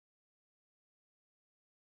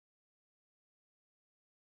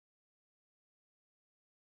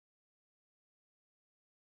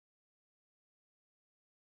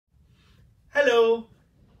Hello,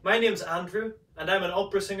 my name's Andrew and I'm an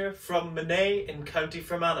opera singer from Monay in County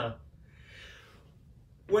Fermanagh.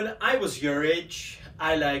 When I was your age,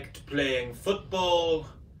 I liked playing football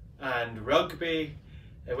and rugby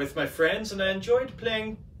with my friends, and I enjoyed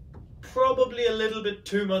playing probably a little bit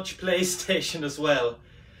too much PlayStation as well.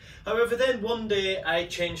 However, then one day I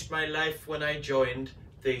changed my life when I joined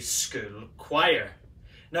the school choir.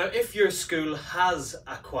 Now, if your school has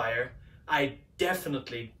a choir, I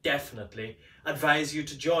definitely advise you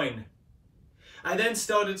to join. I then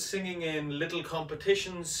started singing in little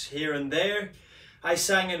competitions here and there. I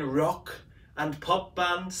sang in rock and pop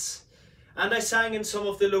bands, and I sang in some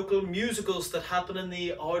of the local musicals that happen in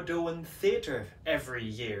the Ardoin Theatre every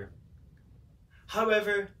year.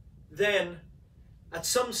 However, then at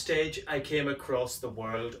some stage I came across the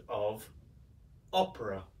world of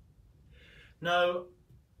opera. Now,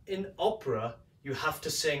 in opera, you have to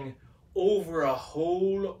sing over a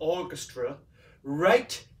whole orchestra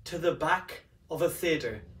right to the back of a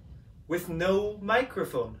theatre with no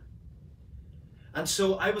microphone. And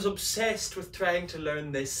so I was obsessed with trying to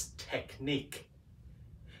learn this technique.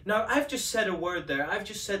 Now, I've just said a word there. I've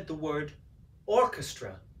just said the word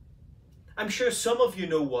orchestra. I'm sure some of you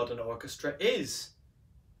know what an orchestra is.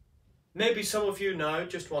 Maybe some of you now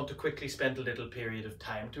just want to quickly spend a little period of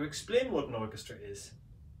time to explain what an orchestra is.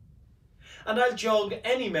 And I'll jog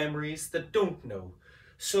any memories that don't know.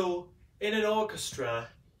 So, in an orchestra,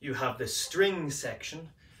 you have the string section,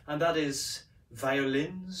 and that is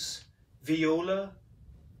violins, viola,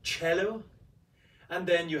 cello, and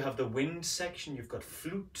then you have the wind section. You've got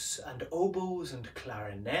flutes and oboes and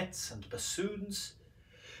clarinets and bassoons,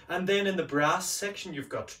 and then in the brass section you've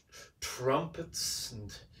got trumpets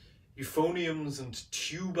and euphoniums and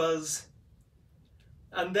tubas,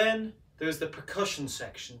 and then there's the percussion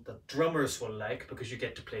section that drummers will like, because you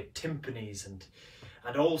get to play timpanis and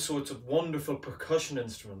all sorts of wonderful percussion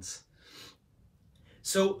instruments.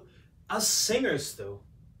 So as singers though,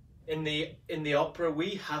 in the opera,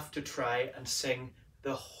 we have to try and sing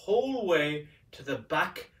the whole way to the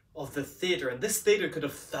back of the theatre. And this theatre could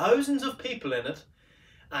have thousands of people in it,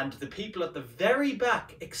 and the people at the very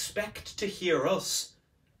back expect to hear us,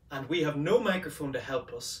 and we have no microphone to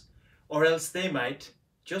help us, or else they might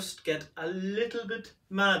just get a little bit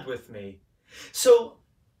mad with me. So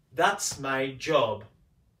that's my job.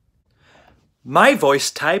 My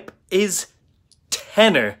voice type is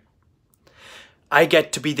tenor. I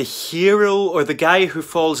get to be the hero or the guy who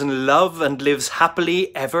falls in love and lives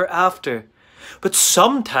happily ever after. But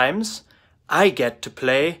sometimes I get to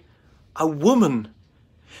play a woman.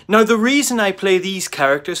 Now, the reason I play these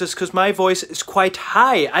characters is because my voice is quite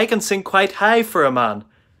high. I can sing quite high for a man.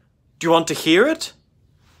 Do you want to hear it?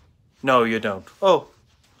 No, you don't. Oh,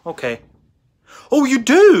 okay. Oh, you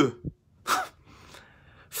do?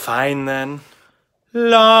 Fine then. La.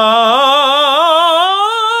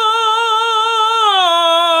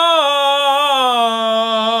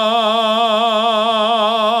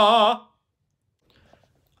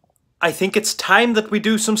 I think it's time that we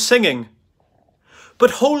do some singing. But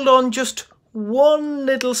hold on just one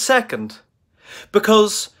little second,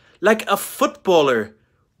 because like a footballer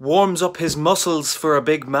warms up his muscles for a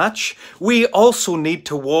big match, we also need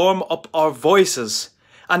to warm up our voices.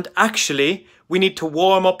 And actually, we need to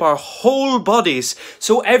warm up our whole bodies.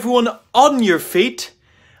 So everyone on your feet,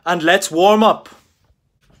 and let's warm up.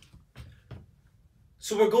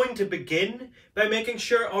 So we're going to begin by making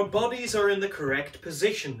sure our bodies are in the correct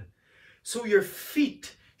position. So your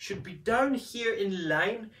feet should be down here in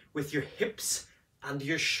line with your hips and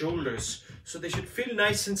your shoulders. So they should feel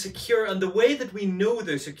nice and secure. And the way that we know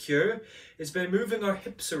they're secure is by moving our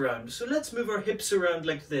hips around. So let's move our hips around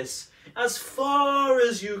like this, as far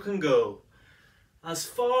as you can go. As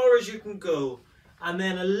far as you can go. And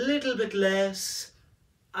then a little bit less,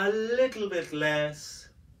 a little bit less,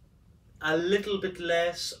 a little bit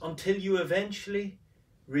less, until you eventually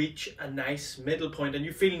reach a nice middle point, and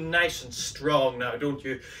you feel nice and strong now, don't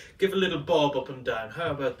you? Give a little bob up and down.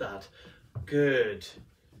 How about that? Good,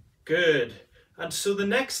 good. And so the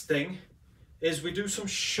next thing is we do some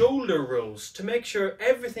shoulder rolls to make sure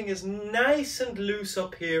everything is nice and loose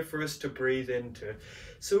up here for us to breathe into.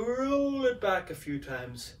 So roll it back a few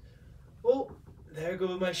times. Oh, there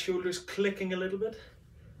go my shoulders clicking a little bit.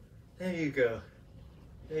 There you go.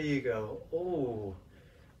 There you go. Oh,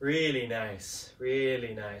 really nice,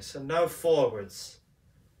 really nice. And now forwards.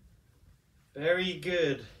 Very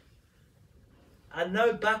good. And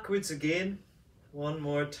now backwards again. One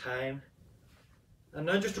more time. And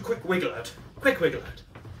now just a quick wiggle out. Quick wiggle out.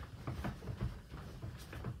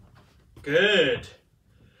 Good.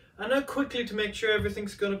 And now quickly, to make sure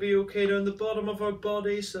everything's going to be okay down the bottom of our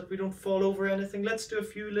body so that we don't fall over anything, let's do a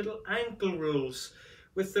few little ankle rolls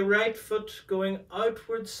with the right foot going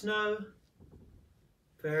outwards now.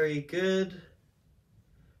 Very good.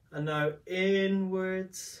 And now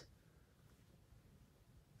inwards.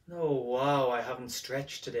 Oh wow, I haven't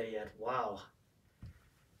stretched today yet. Wow.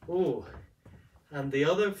 Oh, and the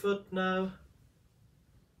other foot now.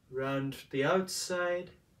 Round the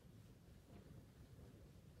outside.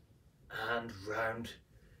 And round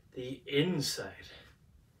the inside.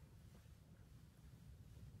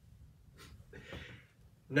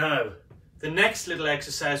 Now, the next little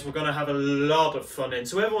exercise we're going to have a lot of fun in.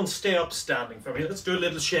 So everyone stay up standing for me. Let's do a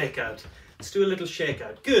little shakeout. Let's do a little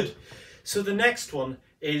shakeout. Good. So the next one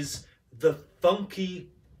is the funky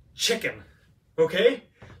chicken. Okay?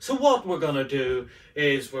 So what we're going to do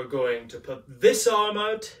is we're going to put this arm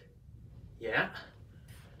out. Yeah.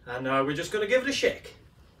 And now we're just going to give it a shake.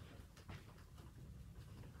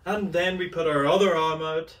 And then we put our other arm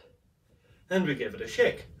out and we give it a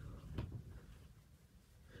shake.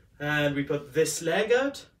 And we put this leg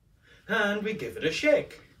out and we give it a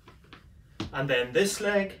shake. And then this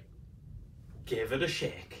leg, give it a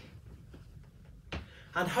shake.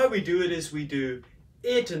 And how we do it is we do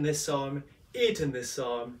 8 in this arm, 8 in this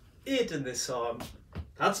arm, 8 in this arm.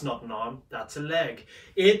 That's not an arm, that's a leg.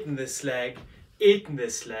 8 in this leg, 8 in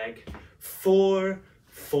this leg. 4,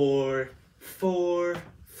 4, 4,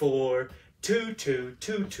 4, 2, 2,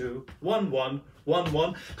 2, 2, 1, 1, 1,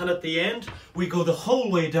 1. And at the end, we go the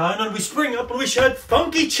whole way down and we spring up and we shout,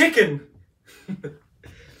 funky chicken.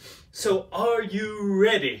 So are you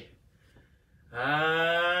ready?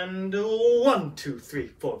 And 1, 2, 3,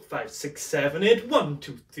 4, 5, 6, 7, 8. 1,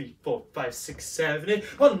 2, 3, 4, 5, 6, 7, 8.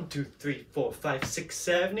 1, 2, 3, 4, 5, 6,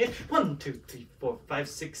 7, 8. 1, 2, 3, 4, 5,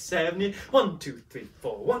 6, 7, 8. 1, 2, 3,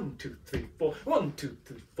 4. 1, 2, 3, 4. 1, 2,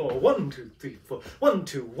 3, 4. 1, 2, 3, 4. 1,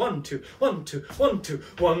 2, 1, 2, 1, 2, 1, 2,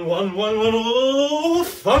 1, 1, 1, 1. Oh,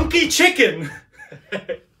 funky chicken!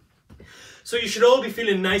 So you should all be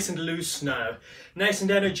feeling nice and loose now. Nice and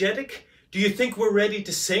energetic. Do you think we're ready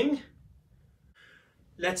to sing?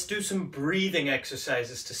 Let's do some breathing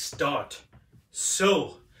exercises to start.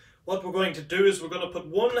 So, what we're going to do is we're going to put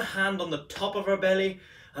one hand on the top of our belly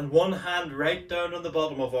and one hand right down on the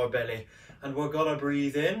bottom of our belly. And we're going to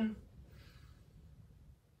breathe in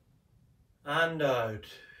and out.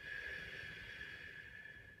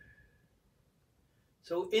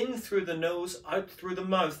 So in through the nose, out through the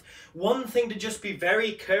mouth. One thing to just be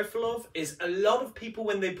very careful of is a lot of people,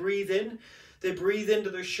 when they breathe in, they breathe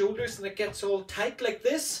into their shoulders and it gets all tight like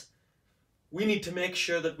this. We need to make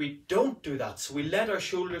sure that we don't do that. So we let our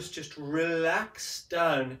shoulders just relax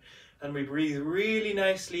down and we breathe really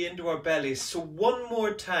nicely into our bellies. So one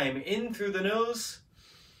more time, in through the nose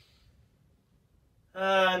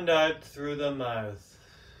and out through the mouth.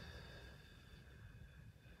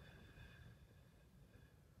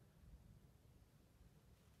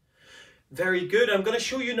 Very good. I'm going to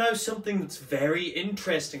show you now something that's very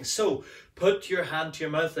interesting. So put your hand to your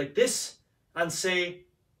mouth like this and say,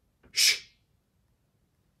 shh.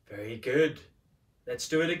 Very good. Let's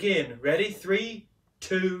do it again. Ready? 3,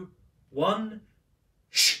 2, 1,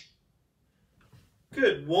 shh.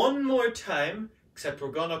 Good. One more time, except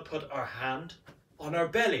we're going to put our hand on our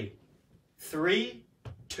belly. 3,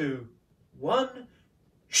 2, 1,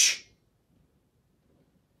 shh.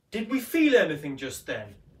 Did we feel anything just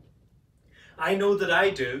then? I know that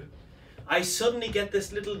I do. I suddenly get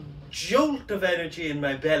this little jolt of energy in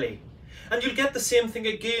my belly. And you'll get the same thing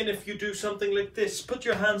again if you do something like this. Put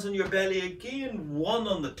your hands on your belly again, one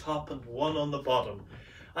on the top and one on the bottom.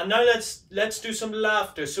 And now let's do some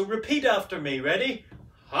laughter. So repeat after me. Ready?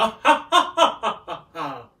 Ha ha ha ha ha ha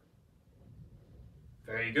ha.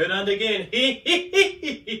 Very good. And again. He he he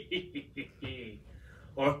he he he he.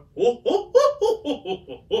 Or ho ho ho ho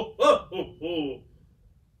ho ho ho ho ho.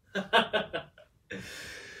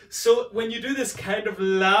 So when you do this kind of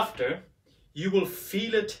laughter, you will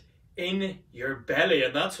feel it in your belly,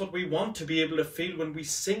 and that's what we want to be able to feel when we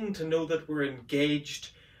sing, to know that we're engaged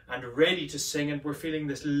and ready to sing, and we're feeling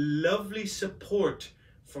this lovely support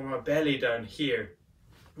from our belly down here.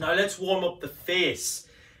 Now let's warm up the face.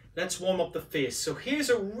 Let's warm up the face. So here's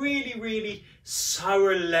a really, really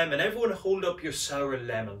sour lemon. Everyone hold up your sour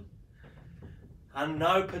lemon. And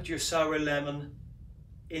now put your sour lemon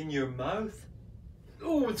in your mouth.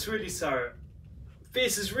 Oh, it's really sour.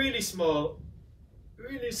 Face is really small.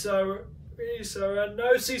 Really sour. Really sour. And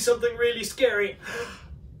now see something really scary.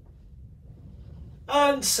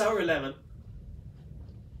 And sour lemon.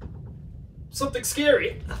 Something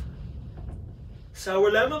scary. Sour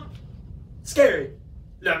lemon. Scary.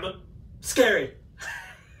 Lemon. Scary.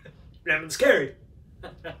 lemon scary.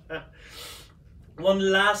 One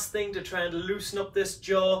last thing to try and loosen up this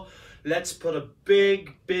jaw. Let's put a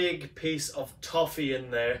big piece of toffee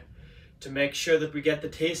in there to make sure that we get the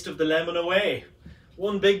taste of the lemon away.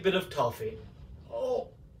 One big bit of toffee. Oh,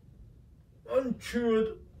 and chew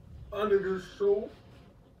it, and it is so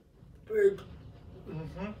big.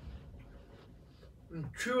 And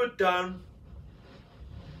chew it down.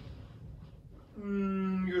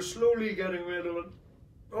 You're slowly getting rid of it.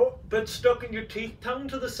 Oh, bit stuck in your teeth. Tongue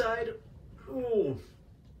to the side. Oh.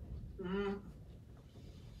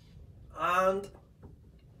 And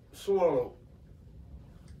swallow.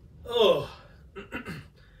 Oh.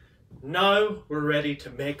 Now we're ready to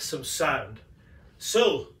make some sound.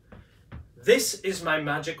 So, this is my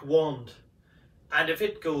magic wand. And if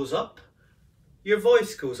it goes up, your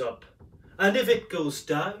voice goes up. And if it goes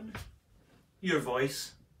down, your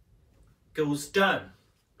voice goes down.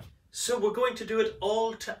 So we're going to do it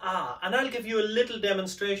all to ah. And I'll give you a little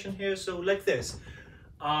demonstration here. So like this.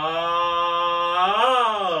 Ah.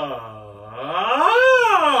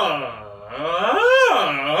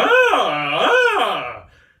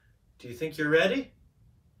 Do you think you're ready?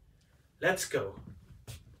 Let's go.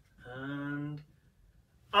 And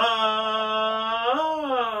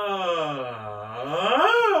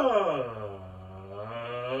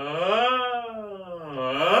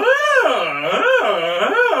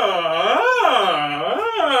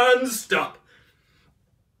and stop.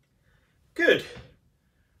 Good.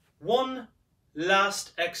 One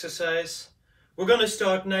last exercise. We're going to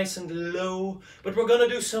start nice and low, but we're going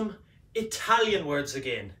to do some Italian words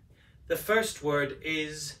again. The first word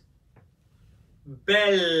is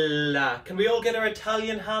bella. Can we all get our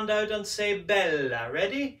Italian hand out and say bella?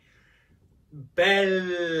 Ready?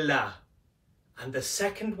 Bella. And the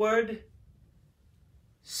second word,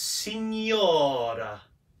 signora.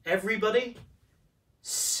 Everybody?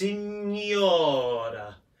 Signora.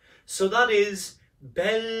 So that is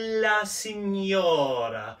bella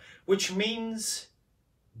signora, which means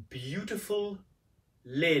beautiful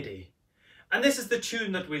lady. And this is the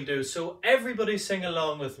tune that we'll do. So everybody sing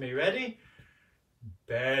along with me. Ready?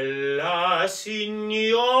 Bella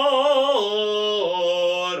signora.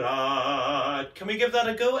 Can we give that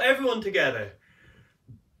a go? Everyone together.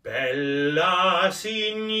 Bella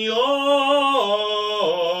signora.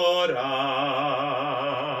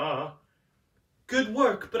 Good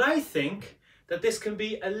work, but I think that this can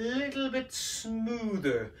be a little bit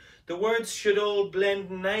smoother. The words should all blend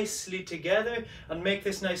nicely together and make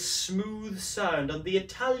this nice smooth sound. And the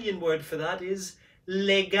Italian word for that is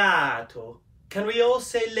legato. Can we all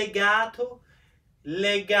say legato?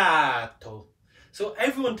 Legato. So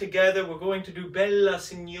everyone together, we're going to do Bella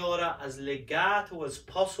Signora as legato as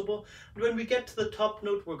possible. And when we get to the top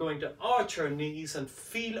note, we're going to arch our knees and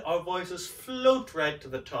feel our voices float right to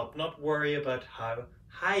the top, not worry about how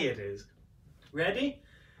high it is. Ready?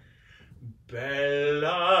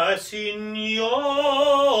 Bella Signora,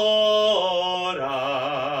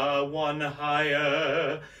 one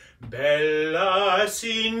higher. Bella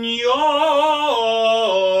Signora,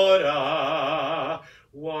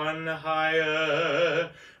 one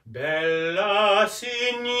higher. Bella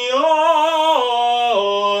Signora,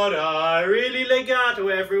 really legato,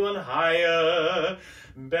 everyone, higher.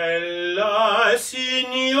 Bella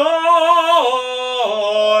Signora,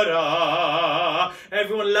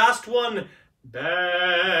 everyone, last one.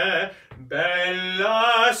 Bella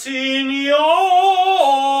Signora.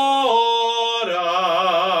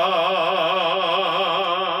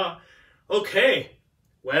 Okay,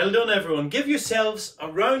 well done everyone. Give yourselves a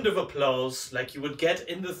round of applause like you would get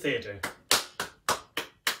in the theatre.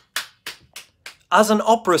 As an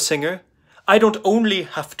opera singer, I don't only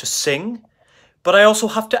have to sing, but I also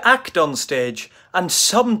have to act on stage, and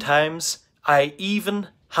sometimes I even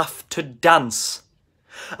have to dance.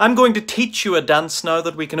 I'm going to teach you a dance now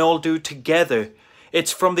that we can all do together.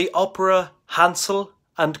 It's from the opera Hansel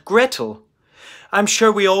and Gretel. I'm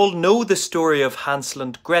sure we all know the story of Hansel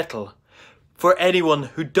and Gretel. For anyone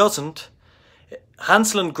who doesn't,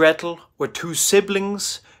 Hansel and Gretel were two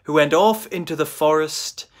siblings who went off into the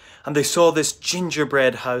forest and they saw this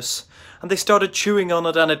gingerbread house and they started chewing on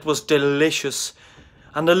it and it was delicious.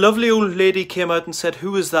 And a lovely old lady came out and said,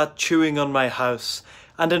 "Who is that chewing on my house?"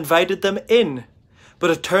 and invited them in.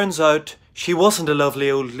 But it turns out she wasn't a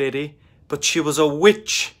lovely old lady, but she was a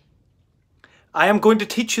witch. I am going to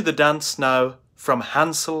teach you the dance now from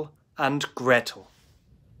Hansel and Gretel.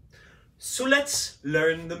 So let's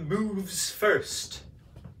learn the moves first.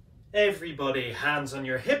 Everybody, hands on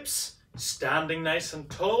your hips, standing nice and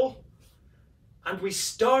tall. And we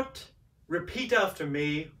start, repeat after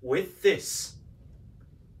me with this.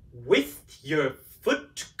 With your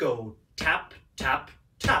foot go tap, tap,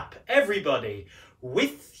 tap. Everybody,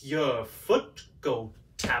 with your foot go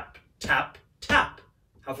tap, tap, tap.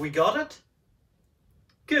 Have we got it?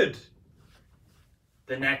 Good.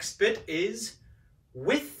 The next bit is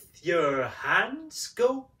with your hands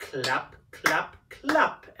go clap, clap,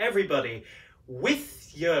 clap. Everybody,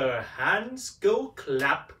 with your hands go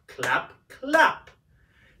clap, clap, clap.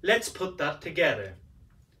 Let's put that together.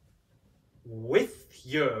 With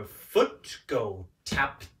your foot go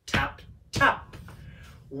tap, tap, tap.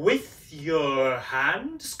 With your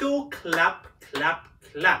hands go clap, clap,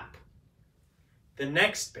 clap. The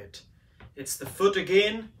next bit, it's the foot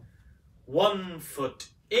again. 1 foot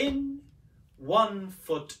in, 1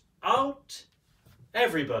 foot out.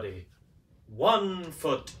 Everybody, 1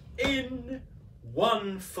 foot in,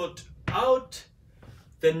 1 foot out.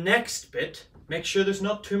 The next bit, make sure there's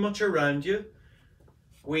not too much around you.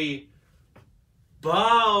 We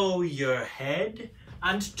bow your head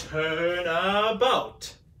and turn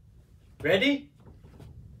about. Ready?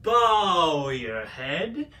 Bow your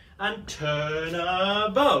head and turn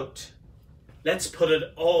about. Let's put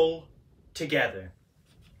it all together.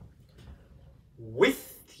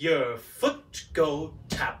 With your foot go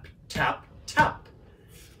tap, tap, tap.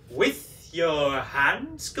 With your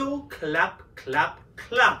hands go clap, clap,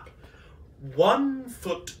 clap. 1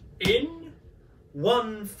 foot in,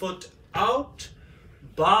 1 foot out.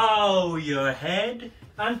 Bow your head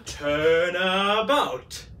and turn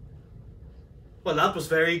about. Well, that was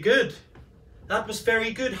very good. That was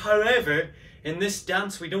very good. However, in this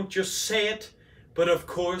dance we don't just say it, but of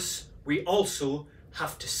course we also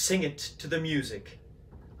have to sing it to the music.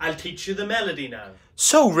 I'll teach you the melody now.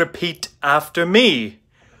 So repeat after me.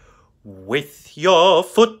 With your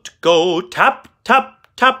foot go tap, tap,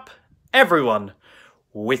 tap. Everyone.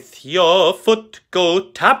 With your foot go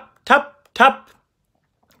tap, tap, tap.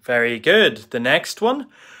 Very good. The next one.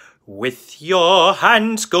 With your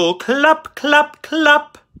hands go clap, clap,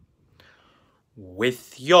 clap.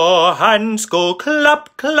 With your hands go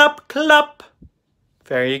clap, clap, clap.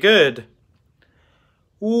 Very good.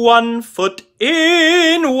 1 foot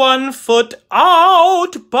in, 1 foot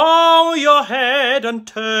out. Bow your head and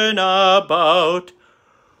turn about.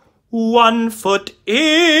 1 foot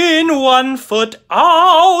in, 1 foot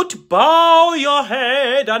out. Bow your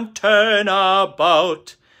head and turn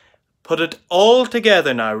about. Put it all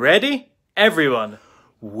together now. Ready? Everyone.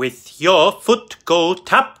 With your foot go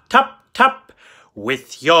tap, tap, tap.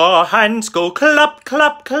 With your hands go clap,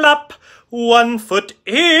 clap, clap. 1 foot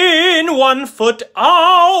in, 1 foot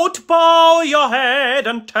out. Bow your head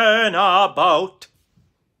and turn about.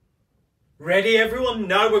 Ready, everyone?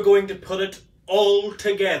 Now we're going to put it all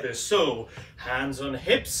together. So, hands on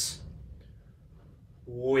hips.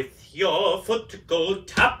 With your foot go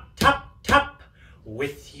tap, tap, tap.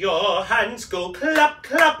 With your hands go clap,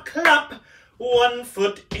 clap, clap. 1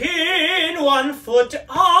 foot in, 1 foot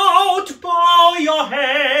out. Bow your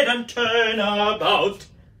head and turn about.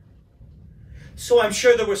 So I'm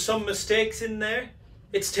sure there were some mistakes in there.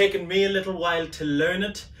 It's taken me a little while to learn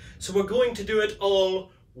it. So we're going to do it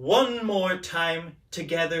all one more time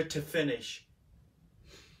together to finish.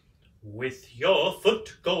 With your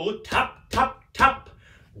foot go tap, tap, tap.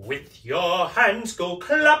 With your hands go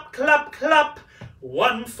clap, clap, clap.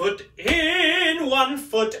 1 foot in, 1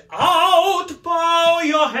 foot out. Bow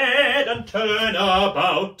your head and turn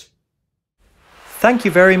about. Thank you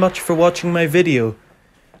very much for watching my video.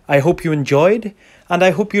 I hope you enjoyed, and I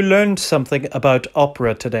hope you learned something about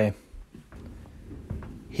opera today.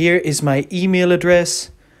 Here is my email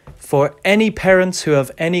address for any parents who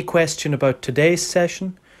have any question about today's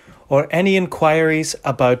session or any inquiries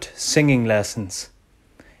about singing lessons.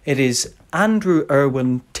 It is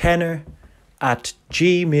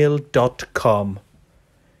andrewirwintenor@gmail.com.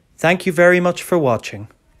 Thank you very much for watching.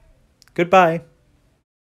 Goodbye.